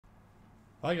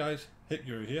Hi guys,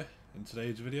 Hik-Guru here. In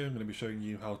today's video I'm going to be showing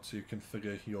you how to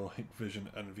configure your HikVision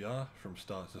NVR from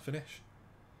start to finish.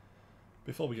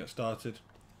 Before we get started,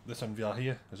 this NVR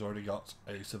here has already got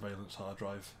a surveillance hard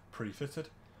drive pre-fitted.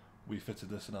 We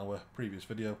fitted this in our previous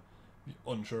video. If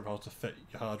you're unsure of how to fit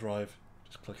your hard drive,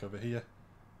 just click over here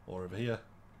or over here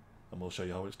and we'll show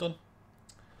you how it's done.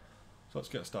 So let's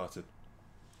get started.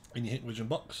 In your HikVision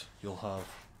box you'll have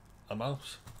a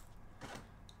mouse,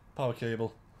 power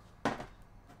cable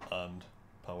and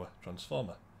power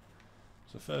transformer.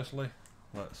 So firstly,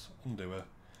 let's undo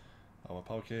our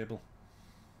power cable,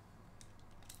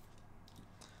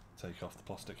 take off the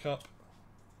plastic cap.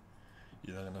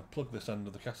 You're then going to plug this end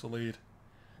of the kettle lead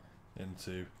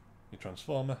into your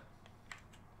transformer.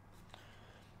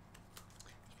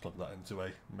 Just plug that into a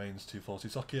mains 240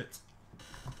 socket,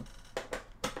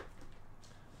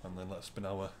 and then let's spin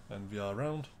our NVR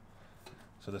round.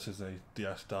 So this is a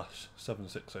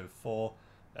DS-7604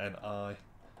 NI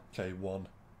K1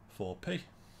 4P.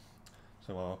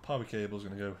 So our power cable is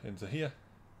going to go into here.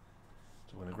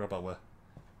 So we're going to grab our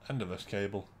end of this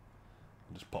cable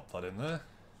and just pop that in there.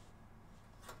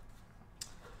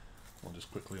 We'll just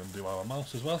quickly undo our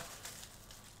mouse as well.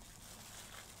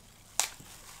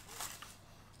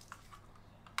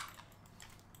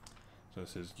 So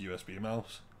this is USB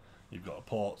mouse. You've got a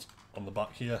port on the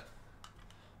back here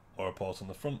or a port on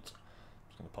the front. I'm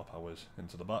just going to pop ours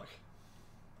into the back,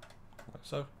 like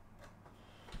so.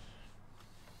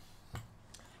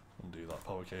 Undo that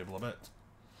power cable a bit.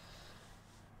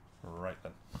 Right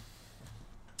then.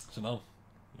 So now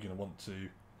you're going to want to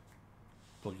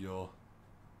plug your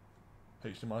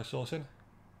HDMI source in,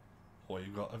 or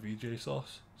you've got a VGA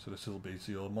source. So this will be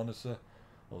to your monitor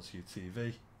or to your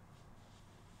TV.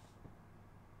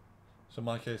 So in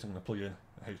my case, I'm going to plug in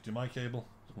a HDMI cable.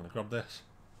 So I'm going to grab this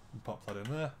and pop that in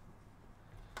there,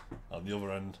 and the other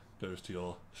end goes to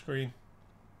your screen.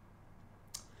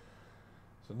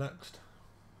 So next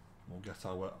we'll get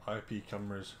our IP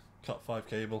cameras Cat5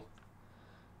 cable.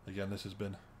 Again, this has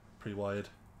been pre-wired.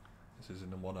 This is in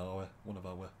one of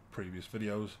our previous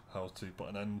videos, how to put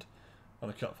an end on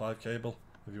a Cat5 cable.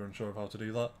 If you're unsure of how to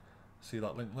do that, see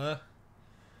that link there.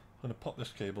 I'm going to pop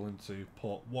this cable into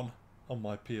port 1 on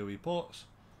my PoE ports.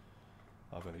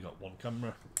 I've only got one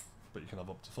camera, but you can have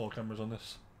up to 4 cameras on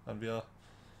this NVR.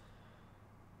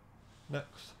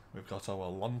 Next, we've got our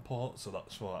LAN port, so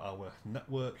that's for our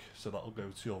network, so that'll go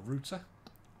to your router,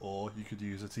 or you could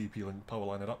use a TP-Link power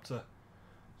line adapter.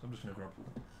 So I'm just going to grab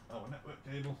our network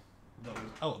cable that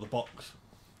is out of the box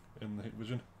in the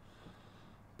HikVision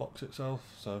box itself.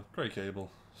 So grey cable,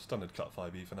 standard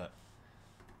Cat5 Ethernet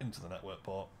into the network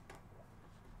port,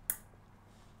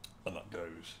 and that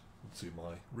goes to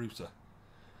my router.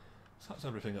 So that's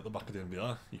everything at the back of the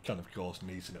NVR. You can of course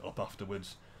neaten it up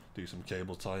afterwards, do some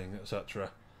cable tying,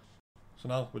 etc. So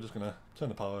now we're just going to turn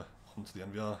the power onto the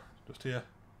NVR just here.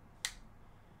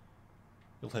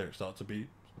 You'll hear it start to beep,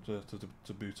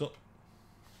 to boot up.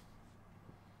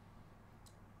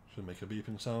 Should make a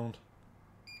beeping sound.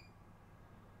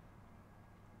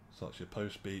 So that's your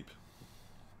post beep.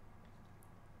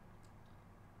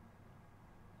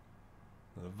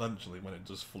 And eventually when it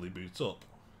does fully boot up,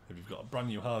 if you've got a brand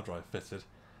new hard drive fitted,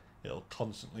 it'll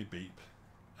constantly beep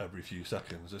every few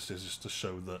seconds. This is just to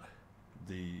show that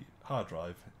the hard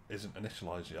drive isn't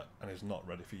initialized yet and is not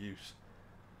ready for use.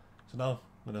 So now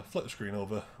I'm going to flip the screen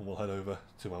over and we'll head over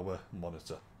to our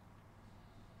monitor.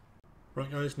 Right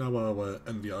guys, now our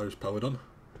NVR is powered on.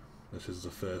 This is the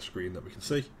first screen that we can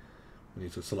see. We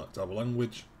need to select our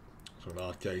language, so in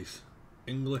our case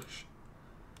English.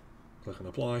 Click on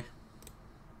apply.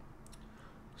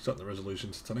 Set the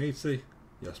resolution to 1080,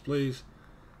 yes please.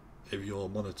 If your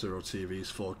monitor or TV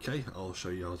is 4K, I'll show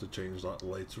you how to change that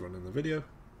later on in the video.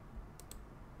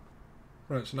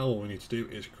 Right, so now all we need to do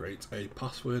is create a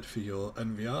password for your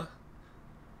NVR.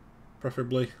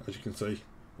 Preferably, as you can see,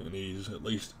 it needs at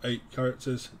least 8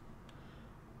 characters,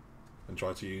 and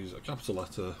try to use a capital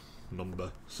letter,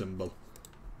 number, symbol.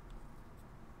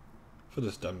 For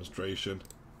this demonstration,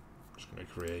 I'm just going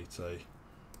to create a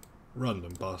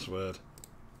random password.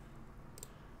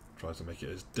 Try to make it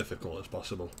as difficult as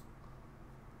possible.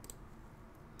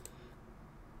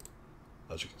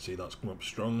 As you can see, that's come up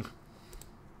strong.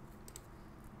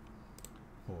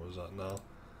 What was that now?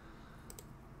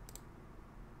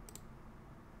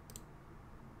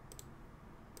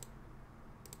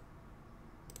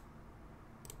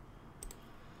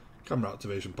 Camera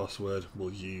activation password,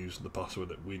 we'll use the password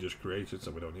that we just created,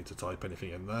 so we don't need to type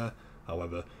anything in there.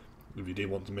 However, if you do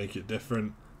want to make it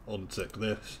different, untick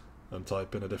this and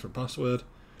type in a different password,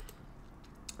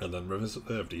 and then revisit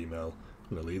the email.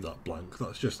 I'm going to leave that blank.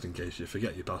 That's just in case you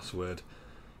forget your password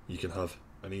you can have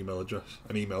an email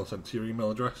sent to your email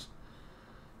address.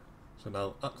 So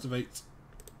now activate.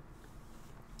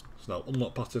 So now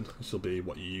unlock pattern, this will be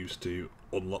what you use to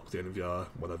unlock the NVR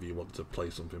whenever you want to play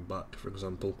something back, for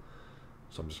example.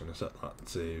 So I'm just going to set that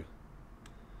to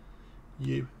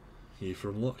U for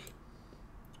unlock,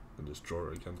 and just draw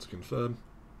it again to confirm.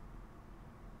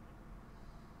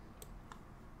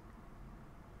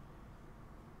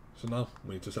 So now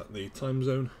we need to set the time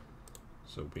zone.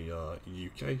 So we are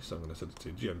UK, so I'm going to set it to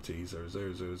GMT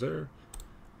 0000.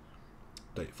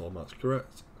 Date format's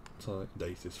correct.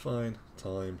 Date is fine.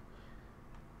 Time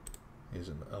is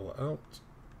an hour out.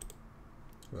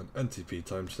 And then NTP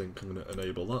time sync, I'm going to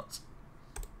enable that.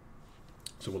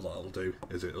 So what that'll do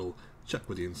is it'll check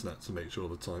with the internet to make sure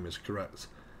the time is correct.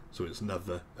 So it's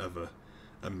never ever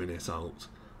a minute out,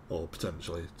 or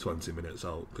potentially 20 minutes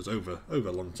out. Because over a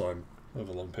long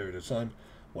period of time,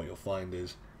 what you'll find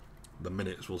is the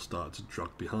minutes will start to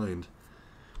drag behind.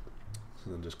 So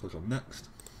then just click on next.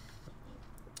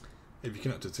 If you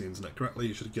connect it to the internet correctly,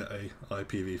 you should get a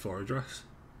IPv4 address.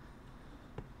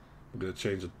 I'm going to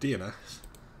change the DNS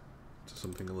to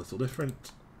something a little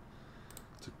different,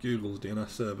 to Google's DNS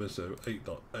server, so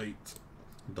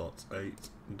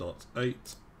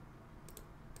 8.8.8.8,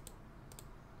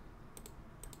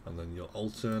 and then your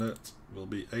alternate will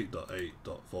be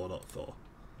 8.8.4.4.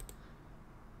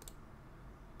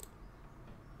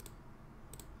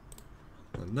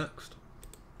 And next.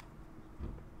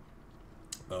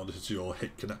 Now this is your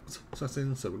Hik-Connect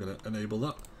setting, so we're going to enable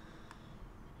that.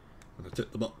 I'm going to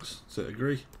tick the box to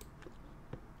agree.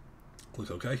 Click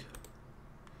OK.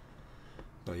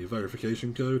 Now your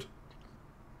verification code,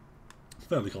 it's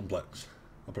fairly complex.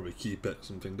 I'll probably keep it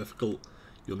something difficult.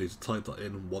 You'll need to type that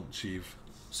in once you've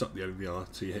set the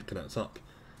NVR to your Hik-Connect app,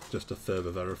 just to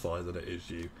further verify that it is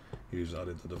you who's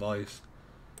added the device.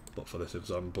 But for this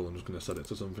example, I'm just going to set it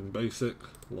to something basic,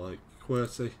 like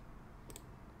QWERTY.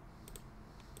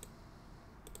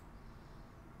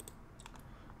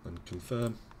 And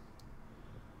confirm.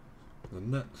 And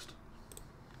then next.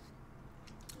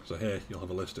 So here you'll have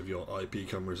a list of your IP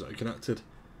cameras that are connected.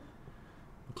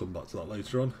 We'll come back to that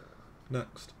later on.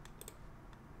 Next.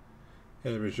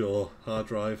 Here is your hard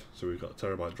drive. So we've got a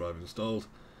terabyte drive installed.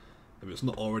 If it's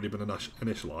not already been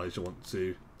initialized, you want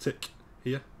to tick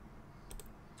here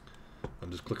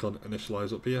and just click on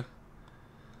initialize up here.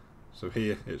 So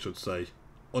here it should say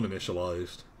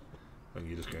uninitialized, and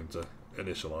you're just going to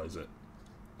initialize it.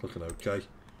 Click on OK, and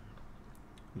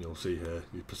you'll see here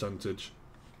your percentage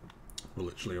will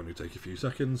literally only take a few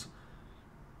seconds.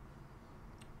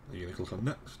 You're going to click on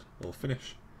next or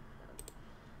finish.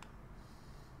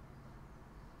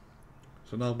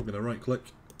 So now we're going to right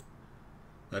click,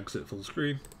 exit full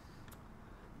screen,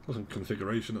 click on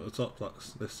configuration at the top,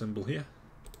 that's this symbol here.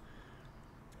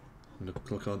 I'm going to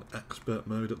click on expert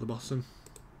mode at the bottom.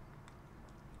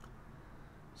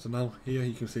 So now here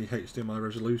you can see HDMI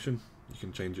resolution. You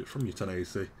can change it from your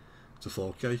 1080 to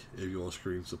 4K if your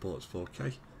screen supports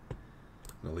 4K.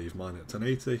 I'll leave mine at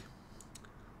 1080.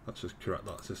 Let's just correct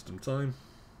that system time.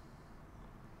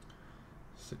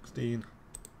 16.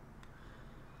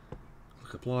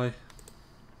 Click apply.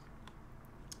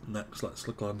 Next, let's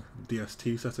click on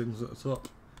DST settings at the top.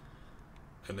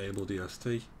 Enable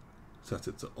DST. Set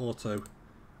it to auto.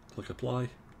 Click apply.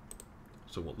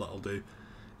 So what that'll do,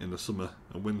 in the summer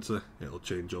and winter, it'll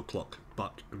change your clock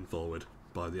back and forward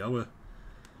by the hour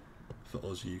for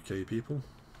us UK people.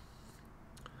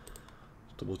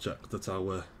 Double check that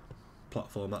our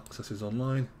platform access is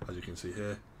online. As you can see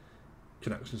here,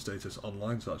 connection status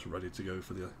online, so that's ready to go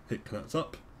for the Hik-Connect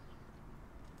app.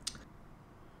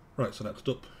 Right, so next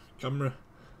up, camera.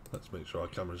 Let's make sure our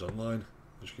camera's online.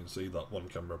 As you can see, that one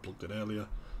camera plugged in earlier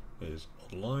is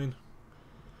online.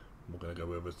 We're going to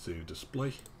go over to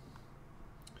display.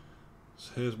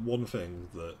 So here's one thing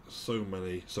that so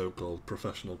many so-called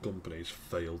professional companies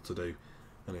fail to do,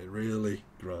 and it really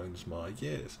grinds my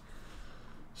gears.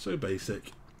 So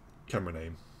basic, camera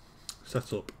name.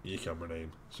 Set up your camera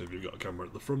name. So if you've got a camera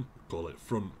at the front, call it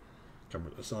front.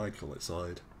 Camera at the side, call it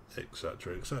side,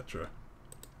 etc, etc.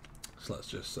 So let's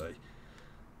just say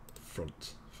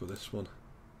front for this one.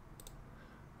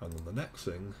 And then the next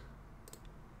thing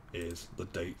is the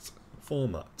date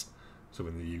format. So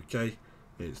in the UK,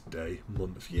 it's day,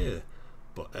 month, year,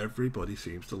 but everybody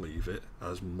seems to leave it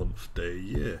as month, day,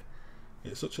 year.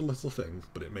 It's such a little thing,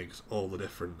 but it makes all the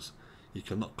difference. You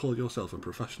cannot call yourself a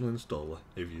professional installer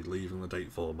if you're leaving the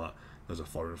date format as a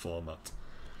foreign format.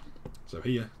 So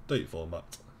here, date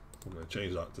format, I'm going to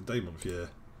change that to day, month, year,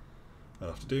 and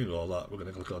after doing all that, we're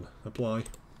going to click on apply,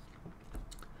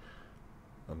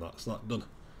 and that's that done.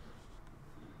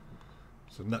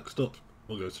 So next up,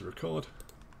 we'll go to record.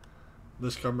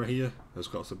 This camera here has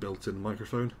got a built-in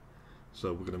microphone,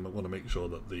 so we're going to want to make sure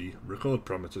that the record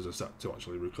parameters are set to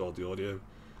actually record the audio.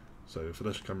 So for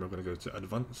this camera, I'm going to go to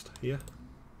advanced here,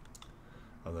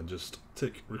 and then just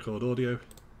tick record audio,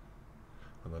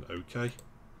 and then OK,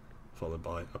 followed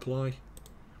by apply.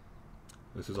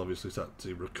 This is obviously set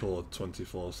to record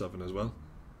 24/7 as well,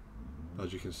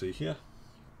 as you can see here.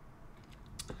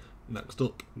 Next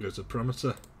up, go to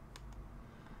parameter.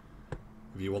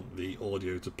 If you want the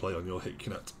audio to play on your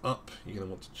Hik-Connect app, you're going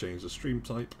to want to change the stream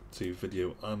type to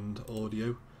video and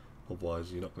audio,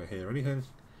 otherwise you're not going to hear anything.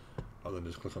 And then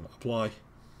just click on apply.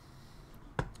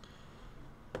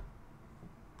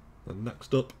 And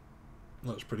next up,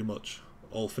 that's pretty much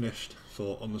all finished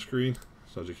for on the screen.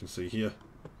 So as you can see here,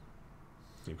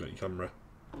 you've got your camera.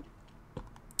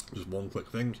 Just one quick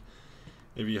thing.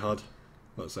 If you had,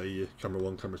 let's say, your camera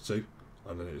 1, camera 2,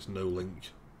 and then it's no link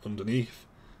underneath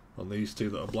on these two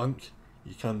that are blank,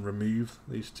 you can remove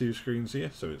these two screens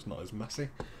here so it's not as messy.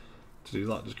 To do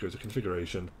that, just go to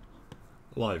configuration,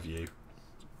 live view,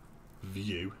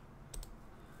 view,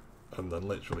 and then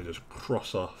literally just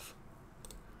cross off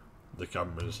the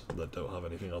cameras that don't have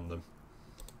anything on them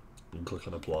and click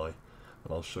on apply, and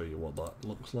I'll show you what that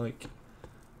looks like.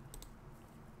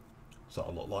 So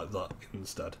that'll look like that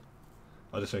instead.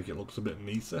 I just think it looks a bit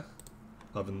neater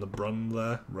having the brand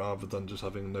there rather than just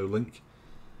having no link.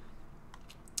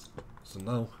 So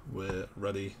now we're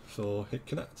ready for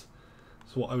Hik-Connect.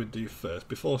 So what I would do first,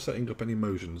 before setting up any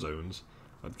motion zones,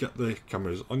 I'd get the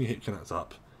cameras on your Hik-Connect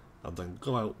app and then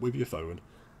go out with your phone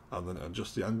and then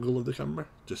adjust the angle of the camera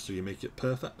just so you make it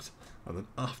perfect. And then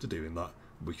after doing that,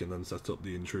 we can then set up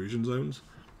the intrusion zones.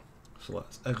 So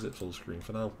let's exit full screen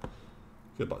for now.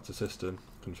 Go back to system,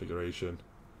 configuration,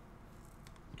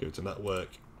 go to network,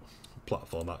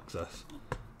 platform access,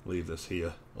 leave this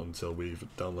here until we've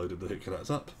downloaded the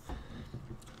Hik-Connect app.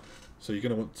 So you're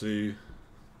going to want to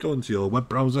go into your web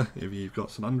browser if you've got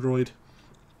some Android,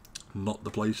 not the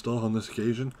Play Store on this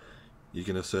occasion. You're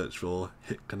going to search for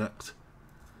Hik-Connect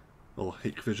or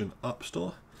HikVision App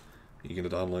Store. You're going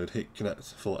to download Hik-Connect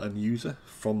for end user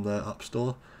from their app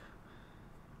store.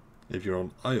 If you're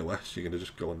on iOS, you're going to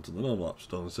just go onto the normal app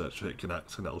store and search for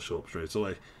Hik-Connect and it'll show up straight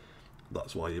away.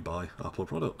 That's why you buy Apple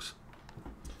products.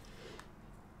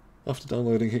 After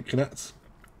downloading Hik-Connect,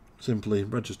 simply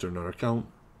register an account.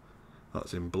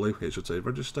 That's in blue, it should say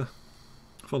register.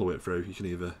 Follow it through. You can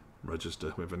either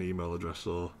register with an email address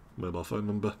or mobile phone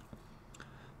number.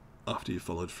 After you've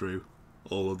followed through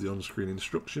all of the on-screen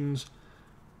instructions,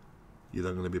 you're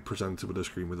then going to be presented with a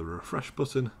screen with a refresh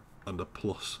button and a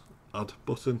plus add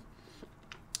button.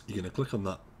 You're going to click on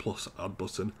that plus add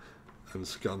button and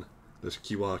scan this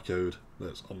QR code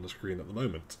that's on the screen at the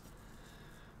moment.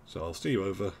 So I'll see you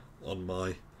over on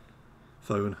my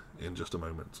phone in just a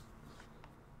moment.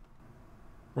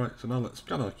 Right, so now let's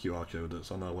scan our QR code that's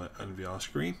on our NVR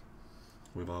screen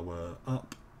with our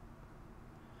app.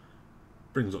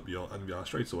 Brings up your NVR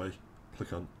straight away.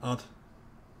 Click on add.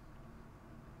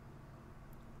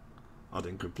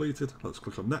 Adding completed. Let's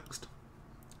click on next.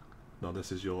 Now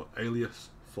this is your alias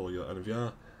for your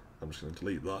NVR. I'm just going to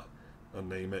delete that and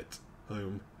name it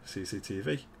Home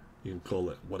CCTV. You can call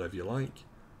it whatever you like.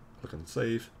 Click on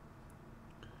save.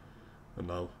 And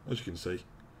now, as you can see,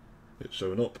 it's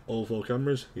showing up all 4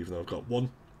 cameras, even though I've got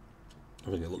one. I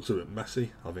think it looks a bit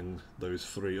messy having those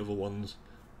 3 other ones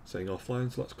saying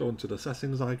offline. So let's go into the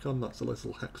settings icon. That's a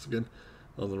little hexagon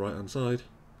on the right hand side.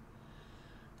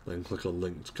 Then click on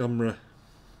linked camera,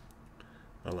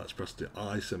 and let's press the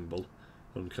I symbol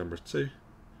on camera 2,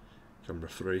 camera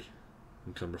 3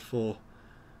 and camera 4.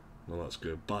 Now let's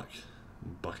go back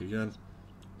and back again.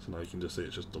 So now you can just see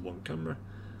it's just the one camera.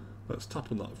 Let's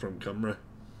tap on that front camera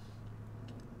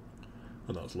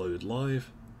and that's loaded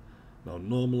live. Now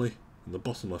normally in the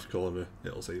bottom left corner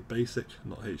it'll say basic,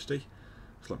 not HD.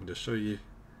 So let me just show you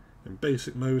in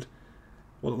basic mode.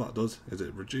 What that does is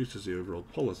it reduces the overall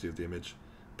quality of the image,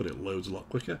 but it loads a lot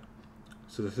quicker.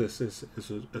 So this is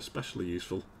especially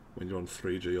useful when you're on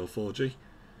 3G or 4G.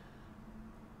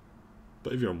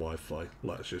 But if you're on Wi-Fi,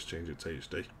 let's just change it to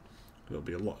HD. It'll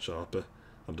be a lot sharper,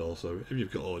 and also if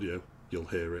you've got audio, you'll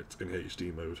hear it in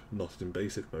HD mode, not in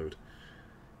basic mode.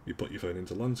 You put your phone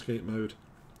into landscape mode,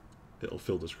 it'll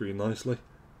fill the screen nicely.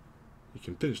 You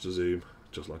can pinch to zoom,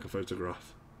 just like a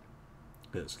photograph.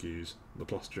 It skews the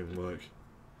plastering work.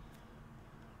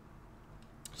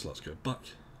 So let's go back.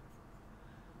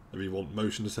 If you want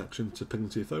motion detection to ping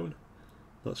to your phone,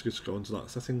 let's just go onto that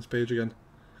settings page again,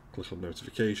 click on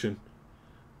notification.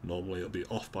 Normally it'll be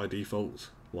off by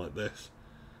default, like this.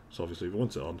 So obviously if you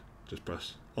want it on, just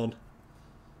press on.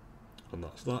 And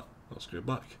that's that. Let's go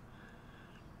back.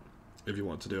 if you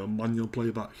want to do a manual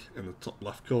playback, in the top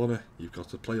left corner you've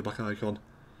got a playback icon.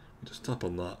 You just tap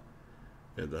on that,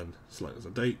 it then selects a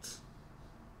date,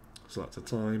 select a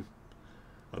time,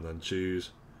 and then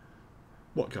choose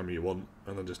what camera you want,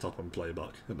 and then just tap on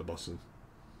playback at the bottom.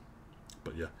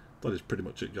 But yeah, that is pretty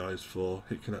much it guys for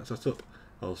Hik-Connect setup.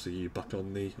 I'll see you back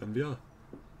on the NVR.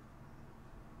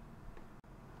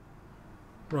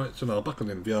 Right, so now back on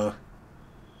the NVR,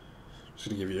 just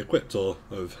going to give you a quick tour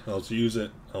of how to use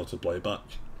it, how to play back.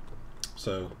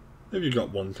 So if you've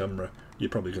got one camera, you're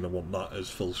probably going to want that as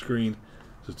full screen.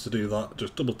 So to do that,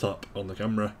 just double tap on the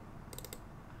camera.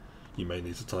 You may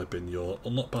need to type in your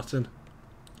unlock pattern.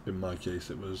 In my case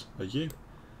it was a U.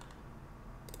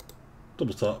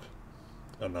 Double tap,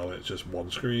 and now it's just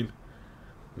one screen.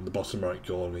 In the bottom right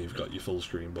corner you've got your full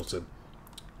screen button,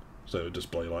 so it'll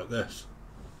display like this.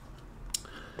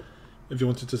 If you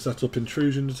wanted to set up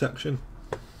intrusion detection,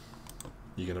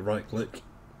 you're going to right click,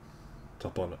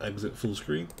 tap on exit full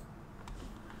screen,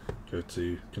 go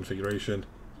to configuration,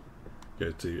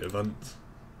 go to event,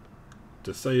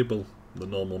 disable the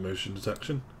normal motion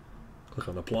detection, click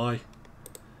on apply,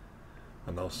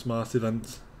 and now smart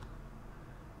event,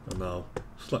 and now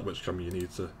select which camera you need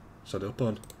to set it up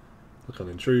on, click on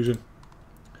intrusion.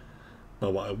 Now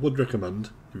what I would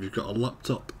recommend, if you've got a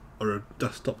laptop or a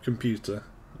desktop computer,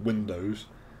 Windows,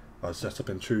 I'd set up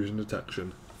intrusion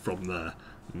detection from there,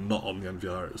 not on the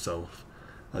NVR itself,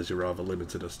 as you're rather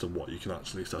limited as to what you can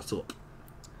actually set up.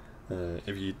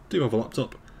 If you do have a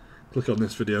laptop, click on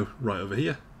this video right over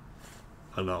here,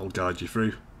 and that'll guide you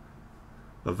through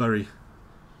a very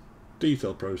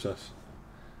detailed process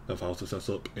of how to set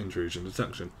up intrusion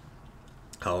detection.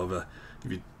 However,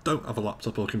 if you don't have a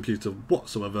laptop or computer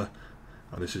whatsoever,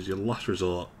 and this is your last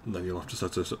resort, then you'll have to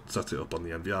set it up on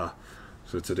the NVR.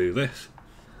 So to do this,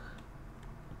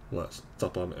 let's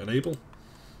tap on enable,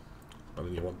 and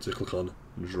then you want to click on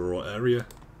draw area.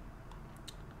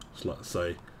 So let's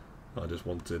say I just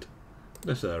wanted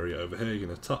this area over here. You're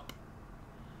going to tap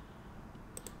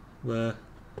there,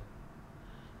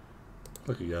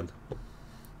 click again.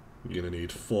 You're going to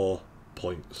need 4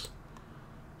 points,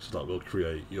 so that will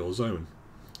create your zone.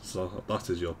 So that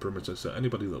is your perimeter, so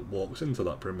anybody that walks into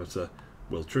that perimeter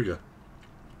will trigger.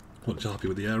 Once you're happy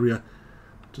with the area,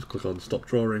 just click on stop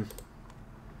drawing,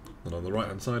 and on the right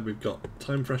hand side we've got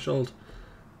time threshold,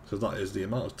 so that is the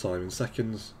amount of time in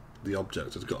seconds the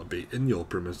object has got to be in your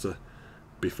perimeter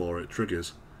before it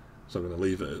triggers. So I'm going to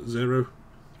leave it at 0.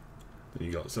 Then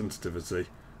you got sensitivity,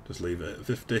 just leave it at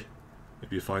 50.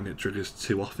 If you find it triggers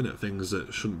too often at things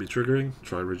that shouldn't be triggering,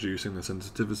 try reducing the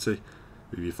sensitivity.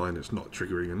 If you find it's not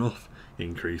triggering enough,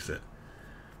 increase it.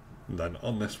 And then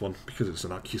on this one, because it's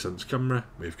an AccuSense camera,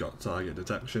 we've got target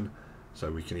detection,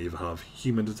 so we can either have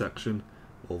human detection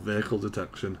or vehicle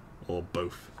detection or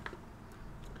both.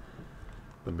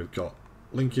 Then we've got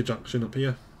linkage action up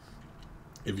here.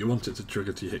 If you want it to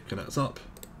trigger to your Hik-Connect app,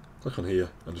 click on here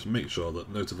and just make sure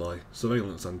that Notify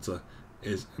Surveillance Center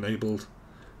is enabled,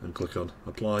 and click on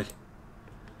apply.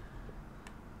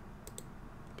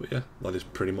 But yeah, that is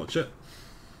pretty much it.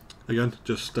 Again,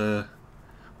 just go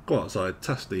outside,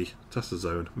 test the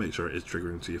zone, make sure it is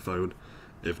triggering to your phone.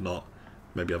 If not,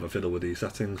 maybe have a fiddle with these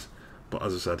settings. But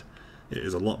as I said, it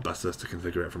is a lot better to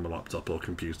configure it from a laptop or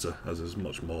computer, as there's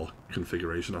much more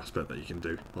configuration aspect that you can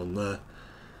do on there.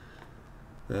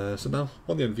 So now,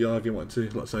 on the NVR, if you want to,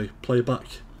 let's say, playback,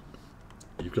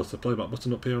 you've got the playback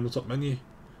button up here on the top menu.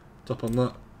 Tap on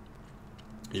that.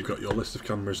 You've got your list of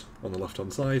cameras on the left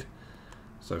hand side.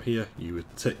 So here you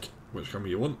would tick which camera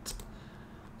you want. So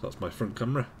that's my front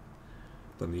camera.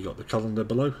 Then you got the calendar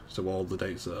below, so all the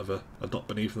dates that have a dot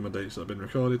beneath them are dates that have been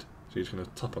recorded. So you're just going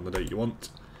to tap on the date you want,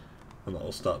 and that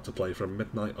will start to play from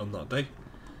midnight on that day.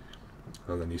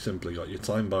 And then you simply got your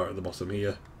time bar at the bottom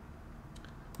here.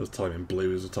 The time in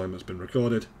blue is the time that's been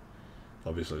recorded.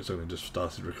 Obviously it's only just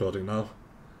started recording now,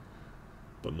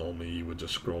 but normally you would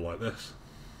just scroll like this.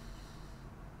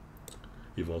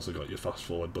 You've also got your fast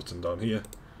forward button down here,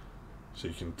 so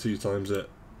you can 2 times it,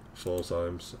 4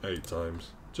 times, 8 times,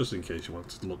 just in case you want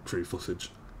to look through footage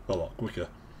a lot quicker.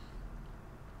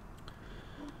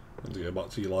 And to go back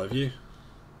to your live view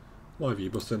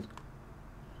button,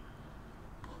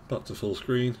 back to full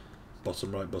screen,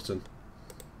 bottom right button,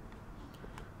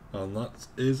 and that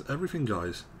is everything,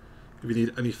 guys. If you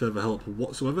need any further help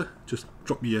whatsoever, just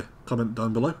drop me a comment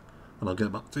down below and I'll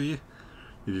get back to you.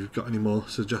 If you've got any more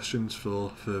suggestions for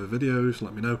further videos,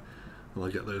 let me know and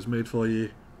I'll get those made for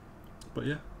you. But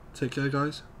yeah, take care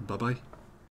guys, bye bye.